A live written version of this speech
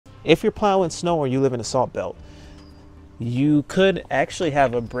If you're plowing snow or you live in a salt belt, you could actually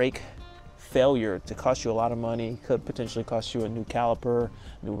have a brake failure to cost you a lot of money. Could potentially cost you a new caliper,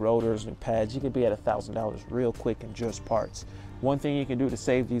 new rotors, new pads. You could be at $1,000 real quick in just parts. One thing you can do to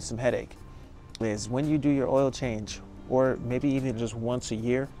save you some headache is when you do your oil change, or maybe even just once a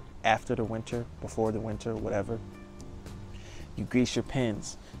year after the winter, before the winter, whatever, you grease your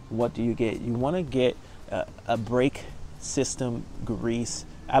pins. What do you get? You want to get a brake system grease.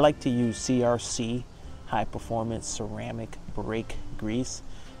 I like to use CRC, high performance ceramic brake grease.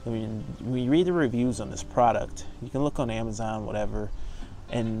 I mean, when you read the reviews on this product, you can look on Amazon, whatever,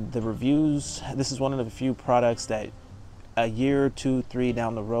 and the reviews, this is one of the few products that a year, 2, 3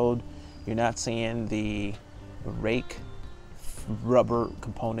 down the road, you're not seeing the rake rubber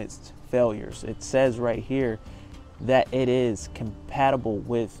components failures. It says right here that it is compatible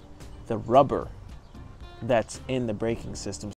with the rubber that's in the braking system.